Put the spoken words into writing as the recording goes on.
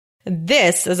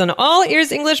This is an All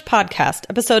Ears English podcast,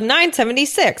 episode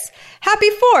 976. Happy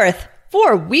 4th!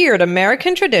 4 weird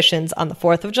American traditions on the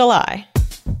 4th of July.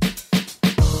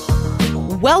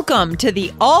 Welcome to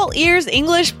the All Ears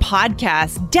English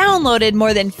podcast. Downloaded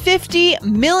more than 50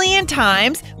 million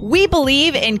times, we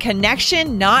believe in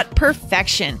connection, not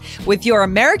perfection. With your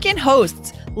American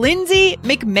hosts, Lindsay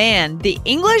McMahon, the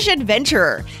English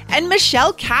adventurer, and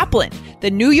Michelle Kaplan,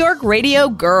 the New York radio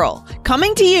girl,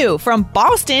 coming to you from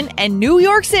Boston and New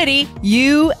York City,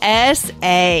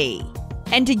 USA.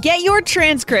 And to get your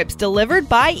transcripts delivered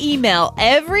by email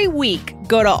every week,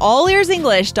 go to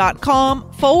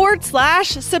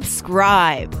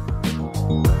allearsenglish.com/subscribe.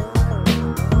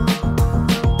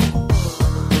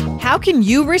 How can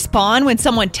you respond when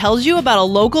someone tells you about a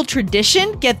local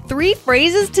tradition? Get 3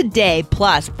 phrases today.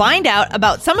 Plus, find out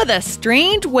about some of the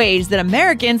strange ways that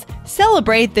Americans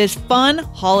celebrate this fun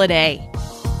holiday.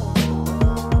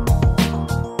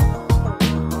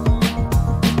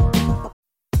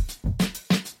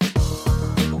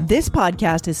 This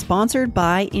podcast is sponsored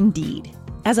by Indeed.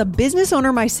 As a business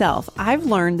owner myself, I've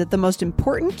learned that the most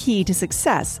important key to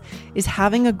success is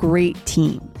having a great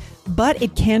team. But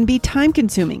it can be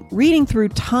time-consuming, reading through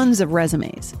tons of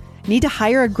resumes. Need to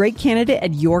hire a great candidate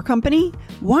at your company?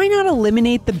 Why not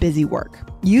eliminate the busy work?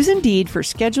 Use Indeed for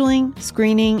scheduling,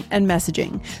 screening, and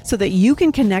messaging so that you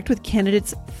can connect with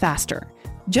candidates faster.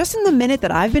 Just in the minute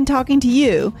that I've been talking to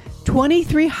you,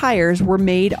 23 hires were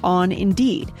made on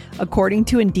Indeed, according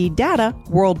to Indeed data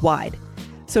worldwide.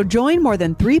 So join more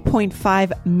than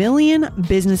 3.5 million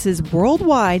businesses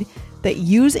worldwide that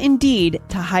use Indeed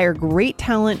to hire great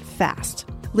talent fast.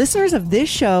 Listeners of this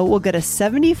show will get a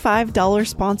 $75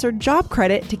 sponsored job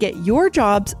credit to get your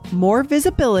jobs more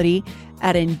visibility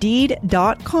at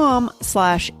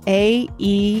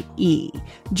Indeed.com/AEE.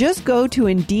 Just go to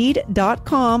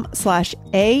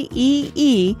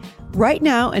Indeed.com/AEE right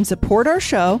now and support our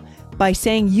show by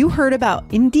saying you heard about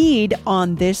Indeed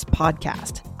on this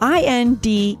podcast.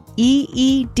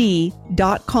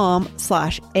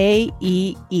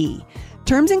 INDEED.com/AEE.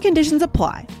 Terms and conditions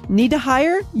apply. Need to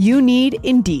hire? You need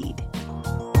Indeed.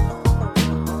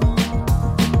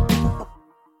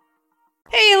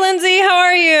 Hey, Lindsay, how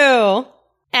are you?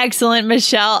 Excellent,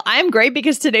 Michelle. I'm great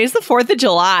because today's the 4th of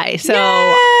July. So,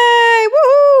 yay!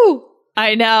 Woohoo!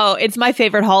 I know. It's my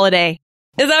favorite holiday.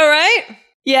 Is that right?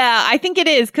 Yeah, I think it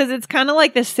is because it's kind of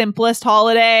like the simplest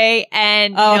holiday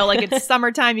and, like it's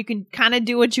summertime. You can kind of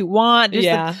do what you want.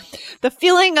 Just the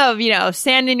feeling of,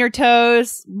 sand in your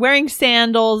toes, wearing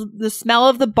sandals, the smell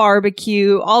of the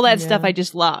barbecue, all that stuff I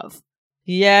just love.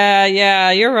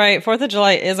 Yeah, you're right. 4th of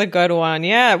July is a good one.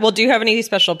 Yeah. Well, do you have any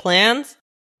special plans?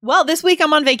 Well, this week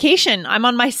I'm on vacation. I'm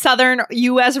on my southern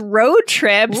U.S. road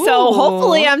trip. Ooh. So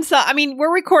hopefully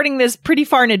we're recording this pretty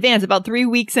far in advance, about 3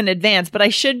 weeks in advance, but I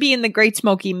should be in the Great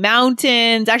Smoky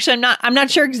Mountains. Actually, I'm not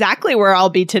sure exactly where I'll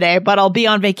be today, but I'll be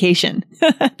on vacation.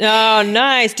 Oh,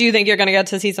 nice. Do you think you're going to get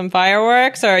to see some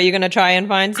fireworks or are you going to try and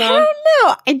find some? I don't know.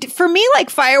 For me,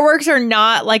 fireworks are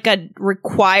not like a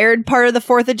required part of the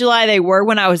 4th of July. They were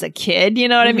when I was a kid, you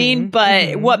know what I mean?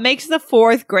 But what makes the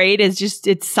 4th great is just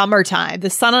it's summertime. The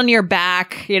sun on your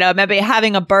back, maybe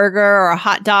having a burger or a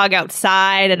hot dog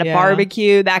outside and a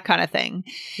barbecue, that kind of thing.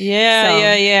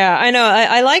 Yeah. I know.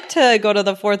 I like to go to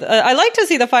the 4th. I like to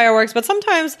see the fireworks, but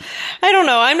sometimes, I don't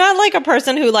know. I'm not like a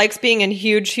person who likes being in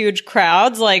huge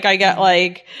crowds. Like I get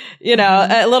a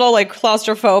little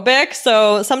claustrophobic.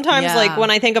 So sometimes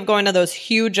when I think of going to those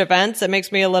huge events, it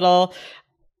makes me a little,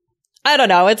 I don't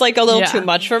know. It's a little too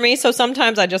much for me. So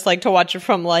sometimes I just like to watch it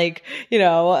from a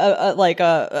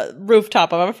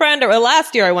rooftop of a friend. Or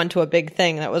last year I went to a big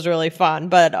thing that was really fun.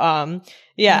 But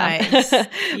Nice.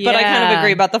 But I kind of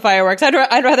agree about the fireworks.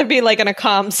 I'd rather be in a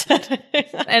calm setting.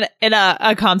 in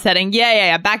a calm setting.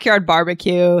 Yeah. Backyard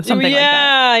barbecue, something like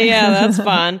that. Yeah, that's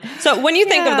fun. So when you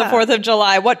think of the 4th of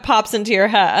July, what pops into your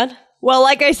head? Well,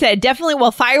 like I said, definitely,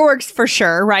 fireworks for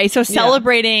sure, right? So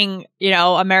celebrating,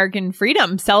 American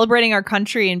freedom, celebrating our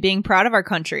country and being proud of our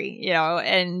country,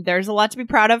 and there's a lot to be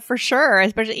proud of for sure,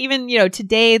 especially even,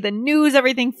 today, the news,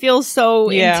 everything feels so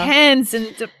intense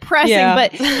and depressing,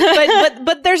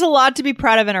 but there's a lot to be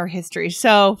proud of in our history.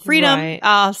 So freedom,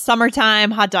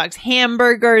 summertime, hot dogs,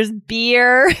 hamburgers,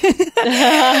 beer.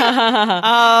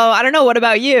 I don't know. What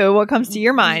about you? What comes to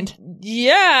your mind?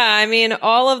 Yeah, I mean,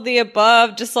 all of the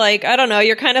above, just I don't know,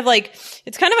 you're kind of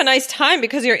it's kind of a nice time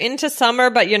because you're into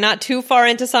summer, but you're not too far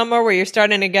into summer where you're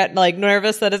starting to get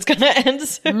nervous that it's going to end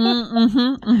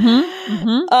soon.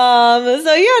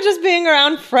 So yeah, just being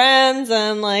around friends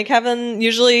and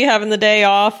usually having the day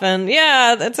off and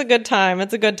it's a good time.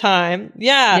 It's a good time.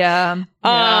 Yeah.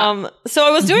 So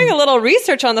I was doing a little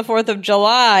research on the 4th of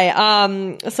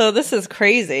July. So this is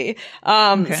crazy.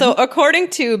 So according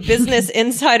to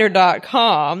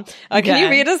businessinsider.com, can you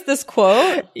read us this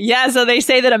quote? Yeah. So they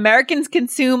say that Americans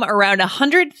consume around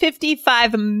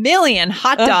 155 million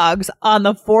hot dogs on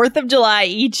the 4th of July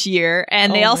each year.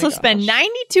 And they also spend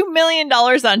 $92 million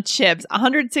on chips,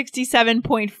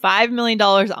 $167.5 million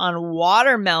on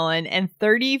watermelon, and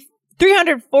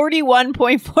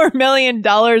 $341.4 million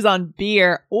on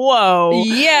beer. Whoa.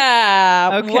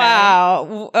 Yeah. Okay.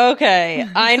 Wow. Okay.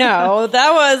 I know.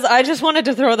 I just wanted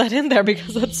to throw that in there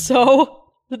because it's so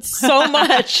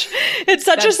much. It's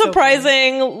such a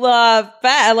surprising,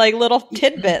 little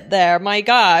tidbit there. My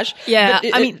gosh. Yeah.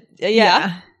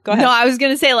 Yeah. Go ahead. No, I was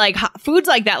going to say foods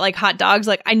like that, like hot dogs.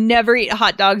 Like I never eat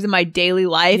hot dogs in my daily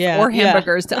life or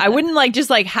hamburgers. I wouldn't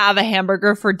just have a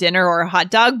hamburger for dinner or a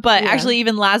hot dog. But actually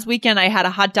even last weekend I had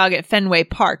a hot dog at Fenway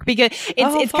Park because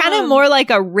it's kind of more like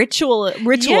a ritual thing.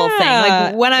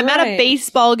 Like when I'm at a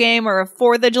baseball game or a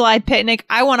 4th of July picnic,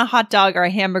 I want a hot dog or a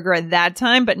hamburger at that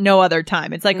time, but no other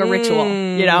time. It's like a ritual,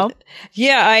 you know?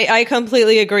 Yeah, I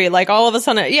completely agree. Like all of a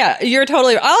sudden, you're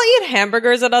totally, I'll eat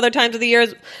hamburgers at other times of the year,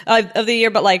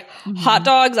 but hot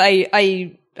dogs,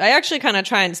 I actually kind of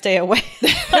try and stay away.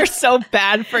 They're so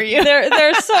bad for you.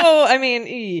 They're so,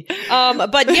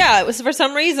 but yeah, it was for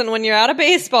some reason when you're at a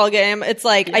baseball game, it's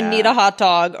like, I need a hot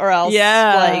dog or else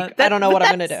I don't know what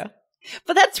I'm going to do.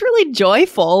 But that's really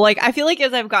joyful. Like, I feel like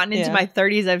as I've gotten into my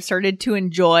 30s, I've started to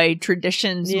enjoy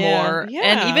traditions more. Yeah.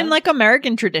 And even like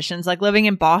American traditions, like living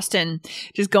in Boston,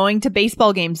 just going to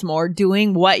baseball games more,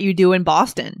 doing what you do in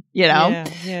Boston, you know?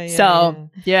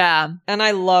 Yeah. And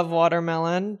I love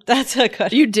watermelon. That's a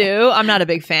good. You do? I'm not a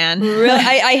big fan. Really?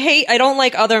 I don't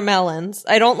like other melons.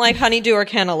 I don't like honeydew or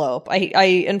cantaloupe.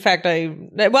 Honeydew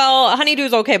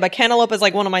is okay, but cantaloupe is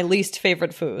like one of my least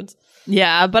favorite foods.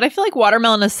 Yeah, but I feel like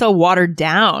watermelon is so watered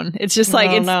down. It's just like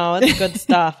it's good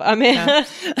stuff. I mean,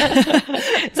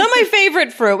 it's not my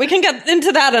favorite fruit. We can get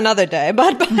into that another day,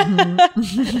 but but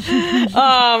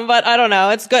I don't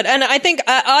know. It's good, and I think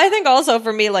also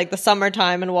for me, like the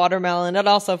summertime and watermelon, it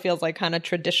also feels like kind of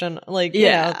tradition. Like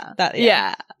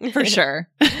for sure.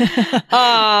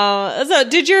 So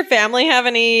did your family have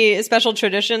any special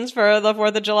traditions for the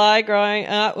 4th of July growing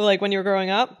up? Like when you were growing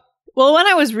up? Well, when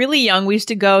I was really young, we used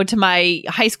to go to my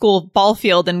high school ball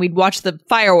field and we'd watch the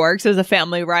fireworks as a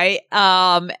family, right?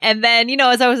 And then,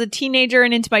 as I was a teenager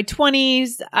and into my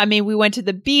 20s, we went to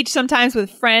the beach sometimes with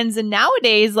friends. And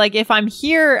nowadays, like if I'm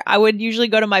here, I would usually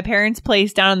go to my parents'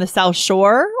 place down on the South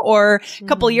Shore. Or a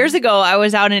couple years ago, I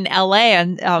was out in LA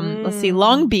and,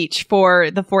 Long Beach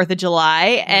for the 4th of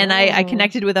July. And I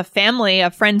connected with a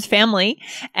friend's family,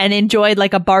 and enjoyed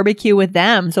like a barbecue with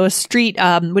them. So a street,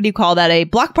 what do you call that? A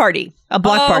block party. A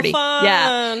block party.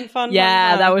 Fun, fun.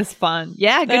 That was fun.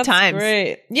 Yeah, good times.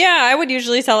 Great. Yeah, I would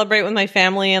usually celebrate with my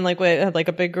family and with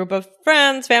a big group of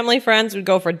family friends. We'd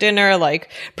go for dinner, like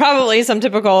probably some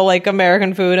typical like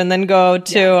American food, and then go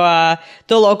to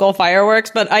the local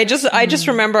fireworks. But I just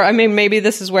remember, maybe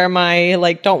this is where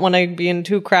my don't want to be in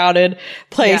too crowded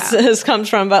places comes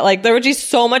from, but like there would be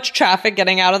so much traffic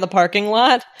getting out of the parking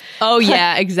lot. Oh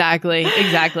yeah, exactly.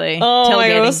 Oh my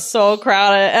God, it was so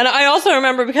crowded. And I also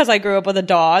remember, because I grew up with a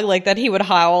dog, like that he would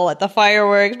howl at the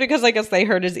fireworks because I guess they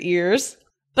hurt his ears.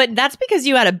 But that's because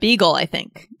you had a beagle, I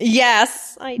think.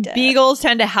 Yes, I did. Beagles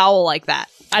tend to howl like that.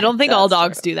 I don't think all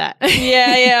dogs do that.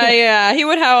 Yeah. He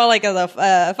would howl like at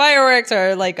the fireworks,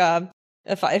 or like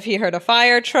if he heard a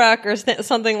fire truck or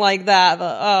something like that.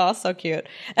 But, so cute.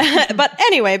 But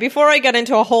anyway, before I get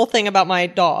into a whole thing about my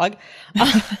dog,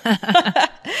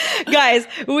 guys,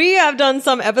 we have done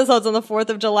some episodes on the 4th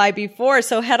of July before,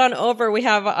 so head on over. We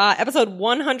have episode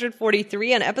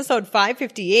 143 and episode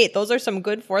 558. Those are some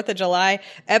good 4th of July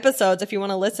episodes if you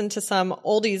want to listen to some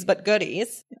oldies but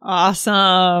goodies.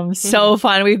 Awesome. So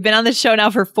fun. We've been on the show now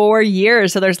for 4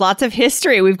 years, so there's lots of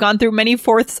history. We've gone through many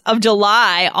 4ths of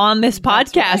July on this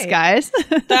podcast, guys.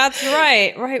 That's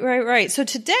right. Right. So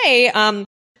today,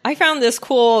 I found this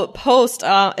cool post.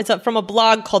 It's from a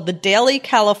blog called The Daily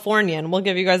Californian. We'll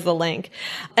give you guys the link.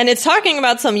 And it's talking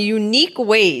about some unique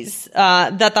ways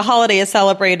that the holiday is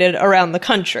celebrated around the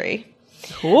country.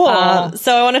 Cool.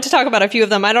 So I wanted to talk about a few of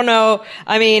them. I don't know.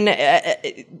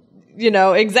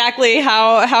 Exactly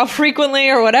how frequently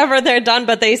or whatever they're done,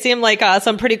 but they seem like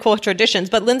some pretty cool traditions.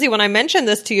 But Lindsay, when I mentioned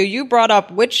this to you, you brought up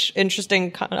which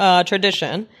interesting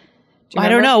tradition? I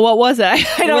don't know. What was it? I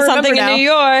don't remember something now. In New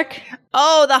York.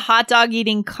 Oh, the hot dog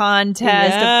eating contest.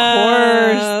 Yes. Of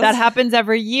course. That happens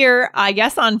every year, I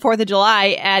guess, on 4th of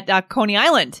July at Coney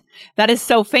Island. That is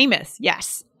so famous.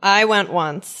 Yes. I went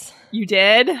once. You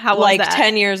did? How was that?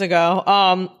 10 years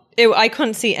ago. I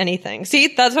couldn't see anything.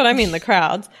 See, that's what I mean, the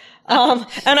crowds. And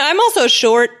I'm also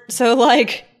short, so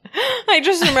like, I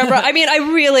just remember, I mean,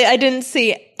 I didn't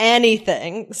see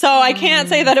anything. So I can't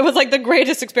say that it was like the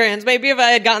greatest experience. Maybe if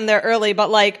I had gotten there early, but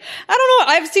like, I don't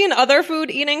know. I've seen other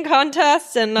food eating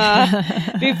contests and,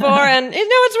 before, and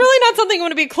it's really not something you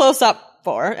want to be close up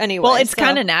for anyway. Well, it's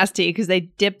kind of nasty because they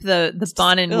dip the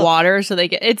bun in water, so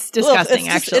it's disgusting.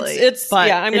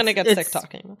 I'm gonna get sick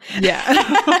talking.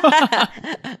 Yeah.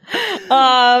 But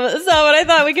I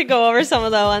thought we could go over some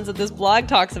of the ones that this blog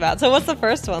talks about. So what's the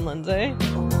first one, Lindsay?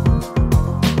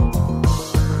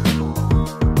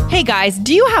 Hey guys,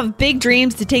 do you have big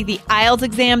dreams to take the IELTS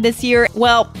exam this year?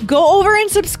 Well, go over and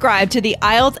subscribe to the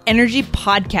IELTS Energy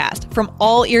Podcast from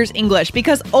All Ears English,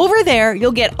 because over there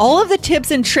you'll get all of the tips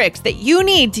and tricks that you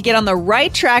need to get on the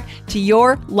right track to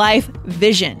your life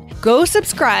vision. Go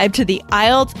subscribe to the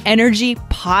IELTS Energy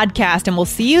Podcast and we'll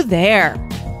see you there.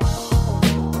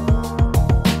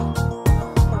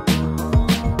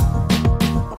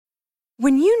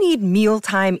 When you need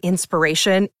mealtime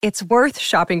inspiration, it's worth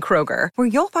shopping Kroger, where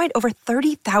you'll find over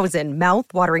 30,000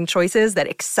 mouth-watering choices that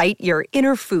excite your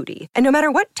inner foodie. And no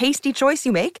matter what tasty choice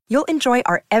you make, you'll enjoy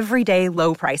our everyday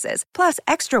low prices, plus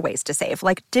extra ways to save,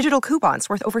 like digital coupons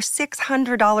worth over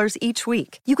 $600 each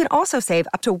week. You can also save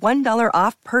up to $1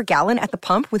 off per gallon at the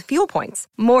pump with fuel points.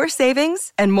 More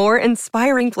savings and more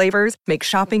inspiring flavors make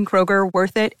shopping Kroger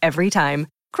worth it every time.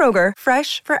 Kroger,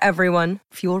 fresh for everyone.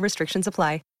 Fuel restrictions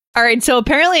apply. All right, so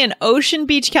apparently in Ocean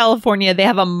Beach, California, they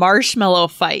have a marshmallow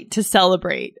fight to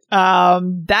celebrate.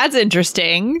 That's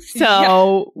interesting.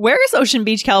 So where is Ocean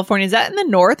Beach, California? Is that in the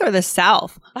north or the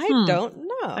south? I don't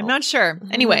know. I'm not sure.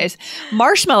 Anyways,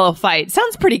 marshmallow fight.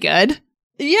 Sounds pretty good.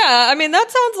 Yeah, I mean, that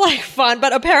sounds like fun,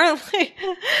 but apparently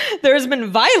there's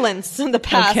been violence in the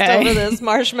past over this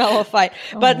marshmallow fight.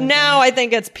 But now I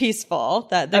think it's peaceful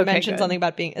that they mentioned something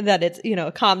about that it's,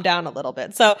 calmed down a little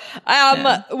bit. So,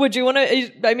 would you want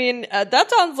to, that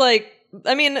sounds like,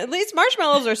 at least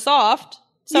marshmallows are soft.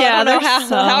 So I don't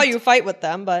know how you fight with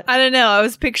them, but I don't know. I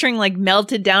was picturing like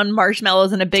melted down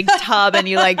marshmallows in a big tub and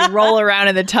you like roll around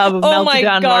in the tub of melted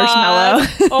down marshmallow.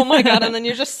 Oh my God. And then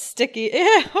you're just sticky.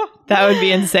 That would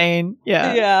be insane.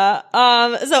 Yeah. Yeah.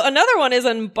 So another one is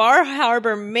in Bar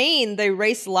Harbor, Maine. They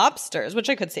race lobsters, which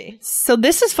I could see. So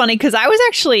this is funny because I was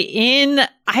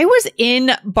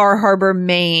in Bar Harbor,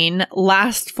 Maine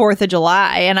last 4th of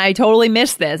July and I totally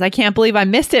missed this. I can't believe I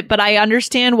missed it, but I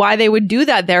understand why they would do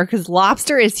that there because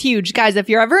lobster is huge. Guys, if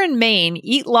you're ever in Maine,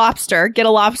 eat lobster, get a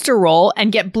lobster roll,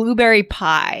 and get blueberry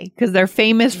pie because they're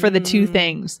famous for the two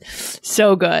things.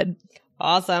 So good.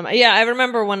 Awesome. Yeah, I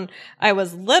remember when I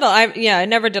was little, I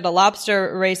never did a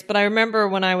lobster race, but I remember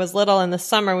when I was little in the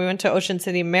summer, we went to Ocean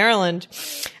City, Maryland,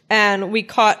 and we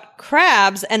caught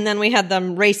crabs and then we had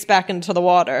them race back into the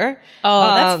water.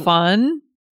 Oh, that's fun.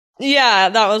 Yeah,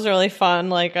 that was really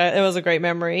fun. Like, it was a great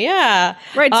memory. Yeah.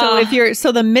 Right.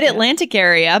 So the mid-Atlantic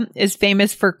area is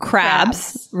famous for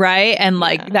crabs, right? And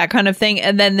like that kind of thing.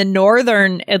 And then the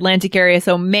northern Atlantic area,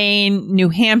 so Maine, New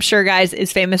Hampshire, guys,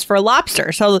 is famous for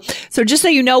lobster. So just so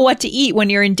you know what to eat when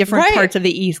you're in different parts of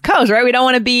the East Coast, right? We don't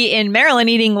want to be in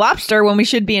Maryland eating lobster when we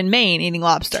should be in Maine eating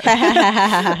lobster.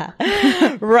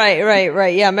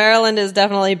 Right. Yeah, Maryland is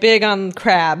definitely big on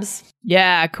crabs.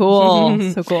 Yeah,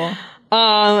 cool. So cool.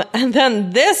 And then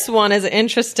this one is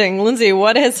interesting. Lindsay,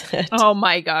 what is it? Oh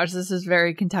my gosh, this is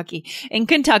very Kentucky. In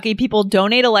Kentucky, people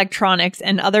donate electronics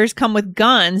and others come with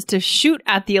guns to shoot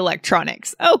at the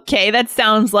electronics. Okay, that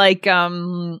sounds like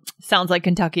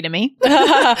Kentucky to me.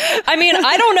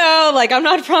 I don't know. Like, I'm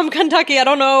not from Kentucky. I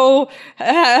don't know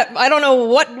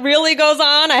what really goes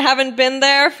on. I haven't been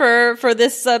there for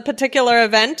this particular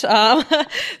event.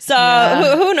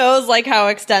 Who knows like how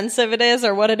extensive it is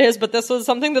or what it is, but this was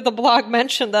something that the blog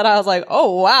mentioned that I was like,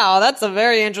 oh wow, that's a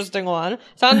very interesting one.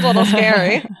 Sounds a little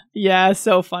scary. Yeah,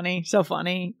 so funny.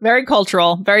 Very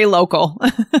cultural, very local.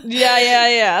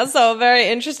 Yeah. So very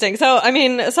interesting. So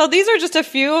these are just a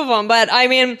few of them, but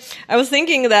I was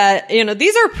thinking that,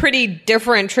 these are pretty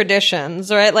different traditions,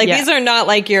 right? Like these are not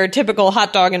like your typical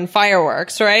hot dog and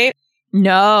fireworks, right?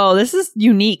 No, this is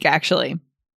unique actually.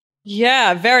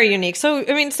 Yeah, very unique. So,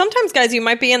 sometimes, guys, you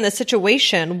might be in this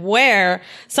situation where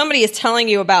somebody is telling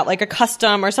you about like a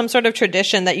custom or some sort of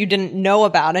tradition that you didn't know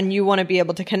about and you want to be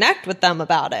able to connect with them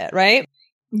about it, right?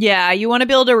 Yeah, you want to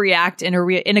be able to react in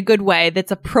a good way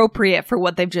that's appropriate for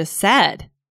what they've just said.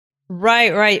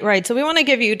 Right. So we want to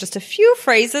give you just a few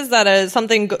phrases that is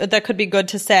something that could be good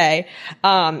to say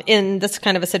in this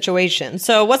kind of a situation.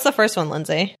 So what's the first one,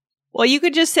 Lindsay? Well, you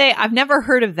could just say, I've never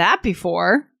heard of that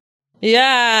before.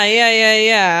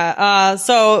 Yeah.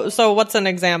 So what's an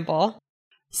example?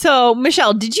 So,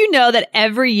 Michelle, did you know that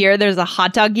every year there's a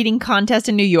hot dog eating contest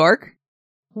in New York?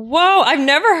 Whoa, I've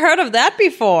never heard of that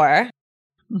before.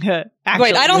 Actually,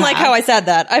 wait, I don't like how I said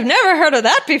that. I've never heard of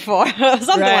that before. Something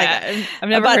like that. I've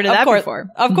never heard of that before.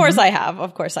 Of course I have.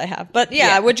 Of course I have. But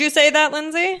yeah, would you say that,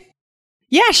 Lindsay?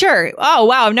 Yeah, sure. Oh,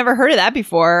 wow. I've never heard of that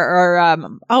before. Or,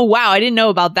 oh, wow. I didn't know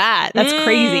about that. That's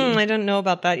crazy. I didn't know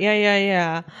about that.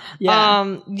 Yeah.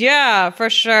 Yeah, for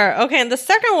sure. Okay. And the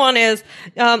second one is,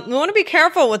 we want to be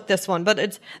careful with this one,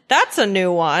 but that's a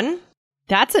new one.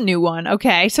 That's a new one.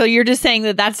 Okay. So you're just saying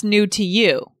that that's new to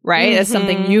you, right? It's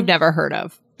something you've never heard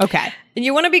of. Okay. And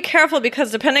you want to be careful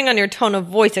because depending on your tone of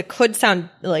voice, it could sound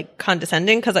like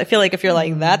condescending. Because I feel like if you're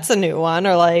like, that's a new one,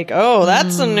 or like, oh,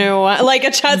 that's a new one, like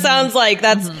it just sounds like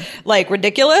that's like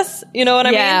ridiculous. You know what I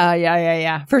mean?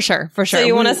 Yeah. For sure. So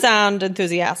you want to sound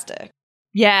enthusiastic.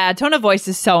 Yeah. Tone of voice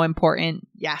is so important.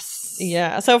 Yes.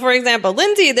 Yeah. So for example,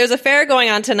 Lindsay, there's a fair going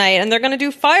on tonight and they're going to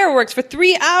do fireworks for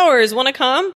 3 hours. Want to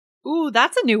come? Ooh,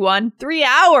 that's a new one. 3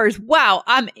 hours. Wow,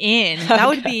 I'm in. That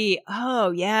would be, oh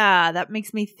yeah, that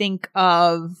makes me think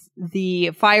of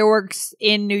the fireworks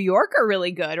in New York are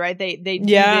really good, right? They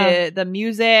do the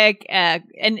music, and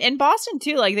in Boston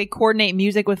too, like they coordinate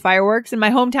music with fireworks. In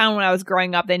my hometown when I was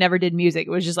growing up, they never did music.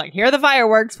 It was just like, here are the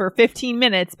fireworks for 15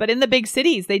 minutes. But in the big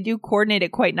cities, they do coordinate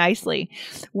it quite nicely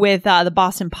with the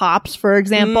Boston Pops, for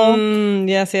example.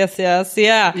 Yes.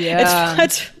 Yeah.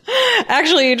 It's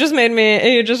actually, you just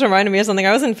reminded me of something.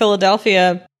 I was in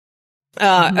Philadelphia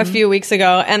a few weeks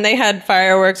ago and they had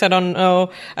fireworks. I don't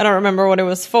remember what it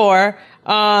was for.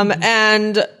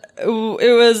 And it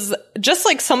was just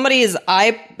like somebody's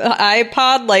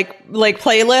iPod, like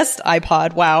playlist.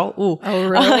 iPod. Wow. Ooh. Oh,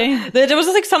 really? There was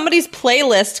like somebody's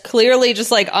playlist clearly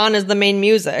just like on as the main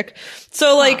music.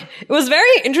 So like it was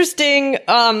very interesting,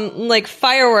 like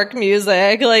firework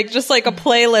music, like just like a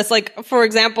playlist, like for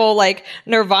example, like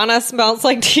Nirvana Smells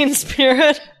Like Teen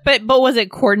Spirit. But was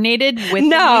it coordinated with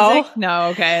the music? No,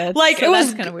 okay. It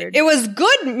was kind of weird. It was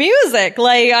good music.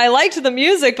 Like I liked the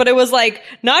music, but it was like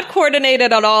not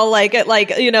coordinated at all. Like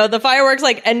the fireworks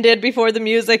like ended before the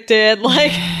music did.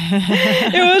 Like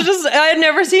it was just I had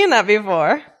never seen that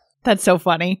before. That's so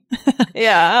funny.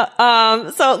 Yeah.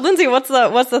 So Lindsay, what's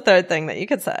the third thing that you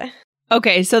could say?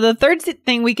 Okay, so the third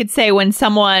thing we could say when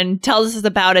someone tells us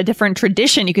about a different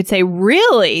tradition, you could say,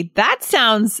 really? That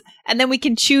sounds, and then we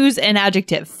can choose an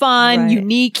adjective. Fun,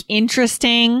 unique,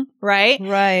 interesting, right?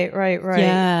 Right.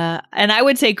 Yeah. And I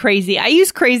would say crazy. I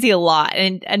use crazy a lot.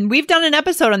 And we've done an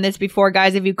episode on this before,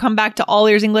 guys. If you come back to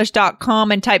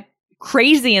allearsenglish.com and type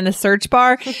crazy in the search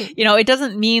bar, it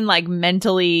doesn't mean like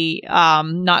mentally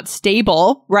not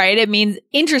stable, right? It means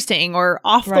interesting or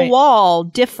off the wall,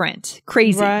 different,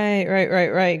 crazy.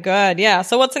 Right. Good. Yeah.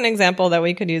 So what's an example that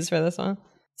we could use for this one?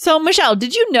 So Michelle,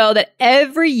 did you know that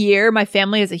every year my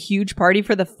family has a huge party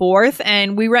for the 4th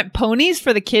and we rent ponies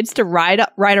for the kids to ride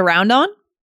around on?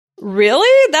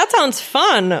 Really? That sounds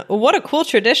fun. What a cool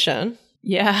tradition.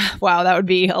 Yeah. Wow. That would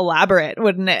be elaborate,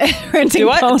 wouldn't it? Did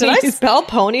I spell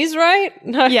ponies right?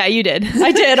 Yeah, you did.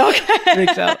 I did. Okay. I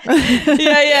think so.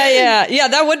 Yeah. Yeah,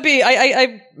 that would be,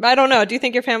 I don't know. Do you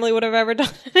think your family would have ever done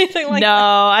anything like that? No,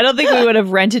 I don't think we would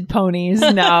have rented ponies.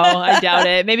 No, I doubt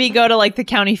it. Maybe go to like the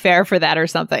county fair for that or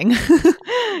something.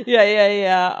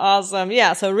 Yeah. Awesome.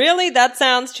 Yeah. So really that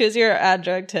sounds, choose your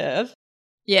adjective.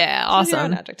 Yeah. Awesome. Choose your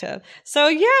own adjective. So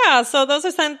yeah. So those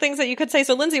are some things that you could say.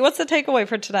 So Lindsay, what's the takeaway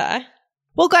for today?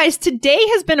 Well, guys, today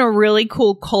has been a really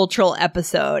cool cultural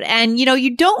episode. And,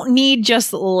 you don't need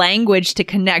just language to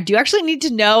connect. You actually need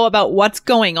to know about what's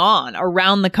going on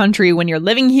around the country when you're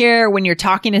living here, when you're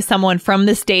talking to someone from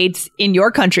the States in your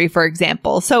country, for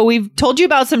example. So we've told you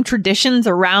about some traditions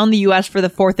around the U.S. for the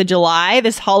 4th of July.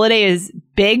 This holiday is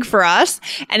big for us.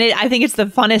 And I think it's the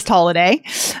funnest holiday.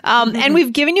 And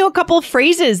we've given you a couple of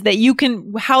phrases that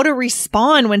how to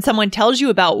respond when someone tells you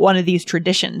about one of these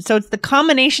traditions. So it's the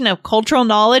combination of cultural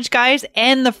knowledge, guys,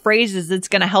 and the phrases that's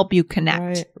going to help you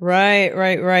connect. Right.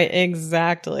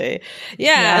 Exactly.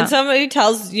 Yeah. And somebody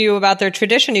tells you about their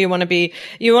tradition. You want to be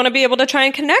able to try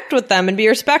and connect with them and be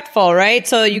respectful, right?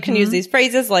 So you can use these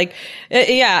phrases like,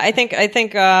 I think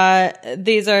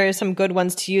these are some good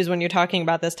ones to use when you're talking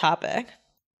about this topic.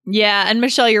 Yeah. And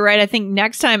Michelle, you're right. I think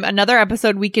next time, another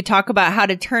episode, we could talk about how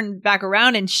to turn back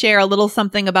around and share a little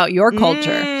something about your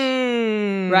culture.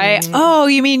 Right? Oh,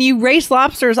 you mean you race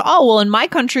lobsters? Oh, well, in my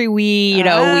country, we do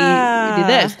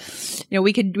this.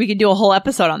 We could do a whole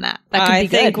episode on that. That could be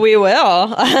good. I think we will.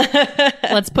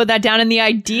 Let's put that down in the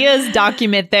ideas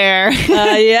document there.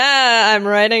 Yeah, I'm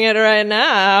writing it right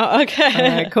now. Okay.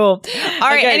 All right, cool. All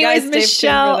right. Anyways, guys,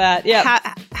 Michelle,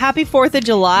 happy 4th of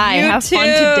July. You Have too. fun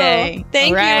today.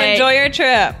 Thank you. Enjoy your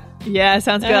trip. Yeah,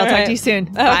 sounds good. I'll talk to you soon.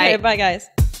 Okay, bye guys.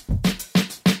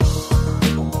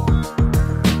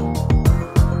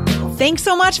 Thanks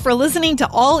so much for listening to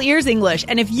All Ears English.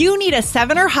 And if you need a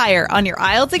 7 or higher on your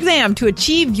IELTS exam to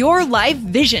achieve your life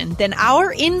vision, then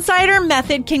our Insider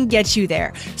Method can get you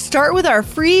there. Start with our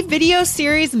free video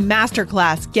series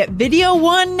masterclass. Get video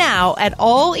 1 now at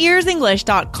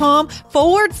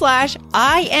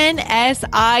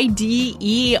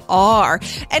allearsenglish.com/INSIDER.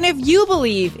 And if you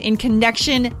believe in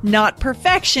connection, not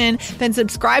perfection, then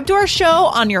subscribe to our show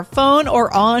on your phone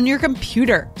or on your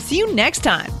computer. See you next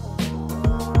time.